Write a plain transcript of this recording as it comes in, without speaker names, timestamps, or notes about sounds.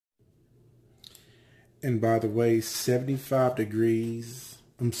And by the way,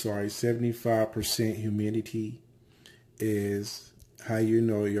 75% humidity is how you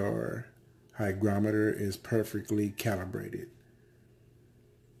know your hygrometer is perfectly calibrated.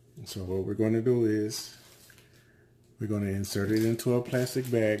 So what we're going to do is we're going to insert it into a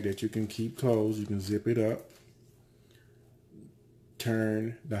plastic bag that you can keep closed. You can zip it up.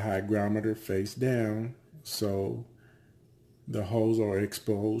 Turn the hygrometer face down so the holes are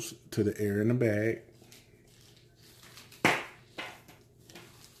exposed to the air in the bag.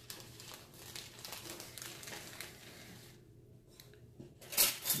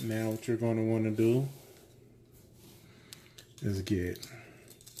 Now what you're going to want to do is get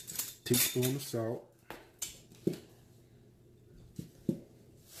a teaspoon of salt,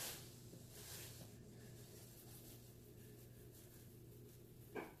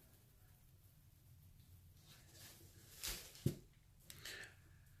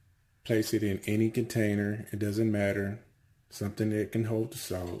 place it in any container, it doesn't matter, something that can hold the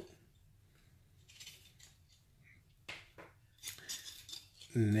salt.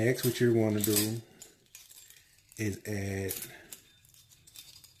 Next, what you want to do is add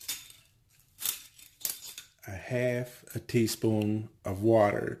a half a teaspoon of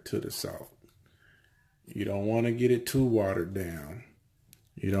water to the salt. You don't want to get it too watered down.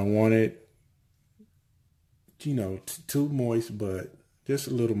 You don't want it, you know, too moist, but just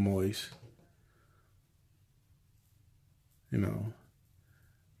a little moist. You know,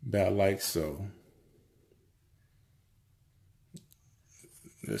 about like so.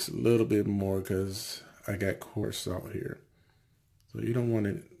 Just a little bit more because I got coarse salt here. So you don't want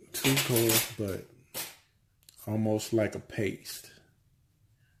it too coarse, but almost like a paste.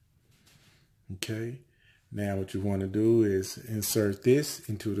 Okay. Now what you want to do is insert this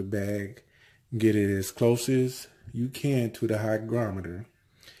into the bag. Get it as close as you can to the hygrometer.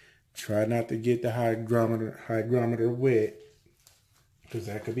 Try not to get the hygrometer wet because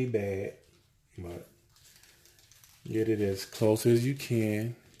that could be bad. But get it as close as you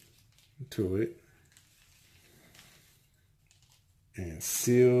can to it. And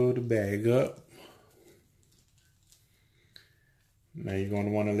seal the bag up. Now you're going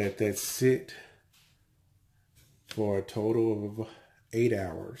to want to let that sit for a total of 8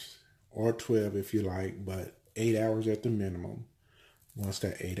 hours. Or 12 if you like, but 8 hours at the minimum. Once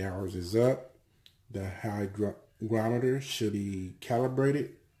that 8 hours is up, the hygrometer should be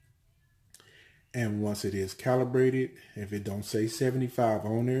calibrated. And once it is calibrated, if it don't say 75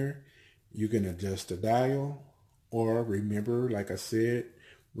 on there, you can adjust the dial. Or remember, like I said,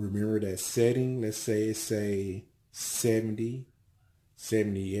 remember that setting. Let's say it say 70,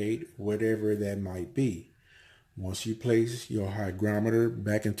 78, whatever that might be. Once you place your hygrometer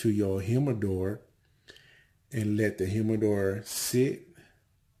back into your humidor and let the humidor sit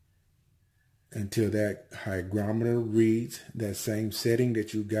until that hygrometer reads that same setting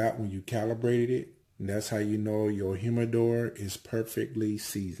that you got when you calibrated it, and that's how you know your humidor is perfectly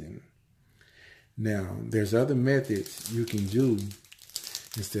seasoned. Now, there's other methods you can do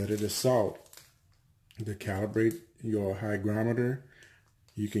instead of the salt to calibrate your hygrometer.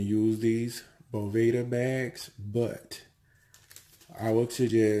 You can use these Boveda bags, but I would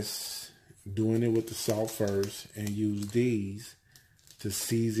suggest doing it with the salt first and use these to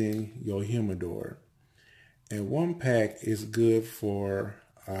season your humidor. And one pack is good for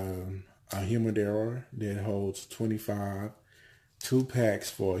a humidor that holds 25, 2 packs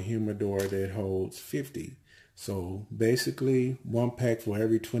for a humidor that holds 50. So basically 1 pack for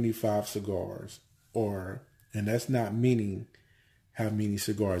every 25 cigars, and that's not meaning how many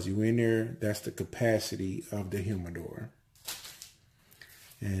cigars you in there. That's the capacity of the humidor.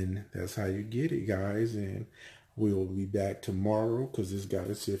 And that's how you get it, guys. And we will be back tomorrow because this got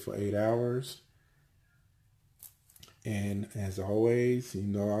to sit for 8 hours. And as always, you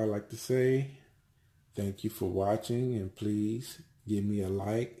know, I like to say thank you for watching, and please give me a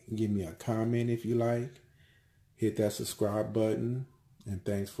like, give me a comment if you like. Hit that subscribe button, and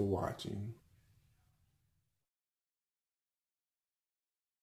thanks for watching.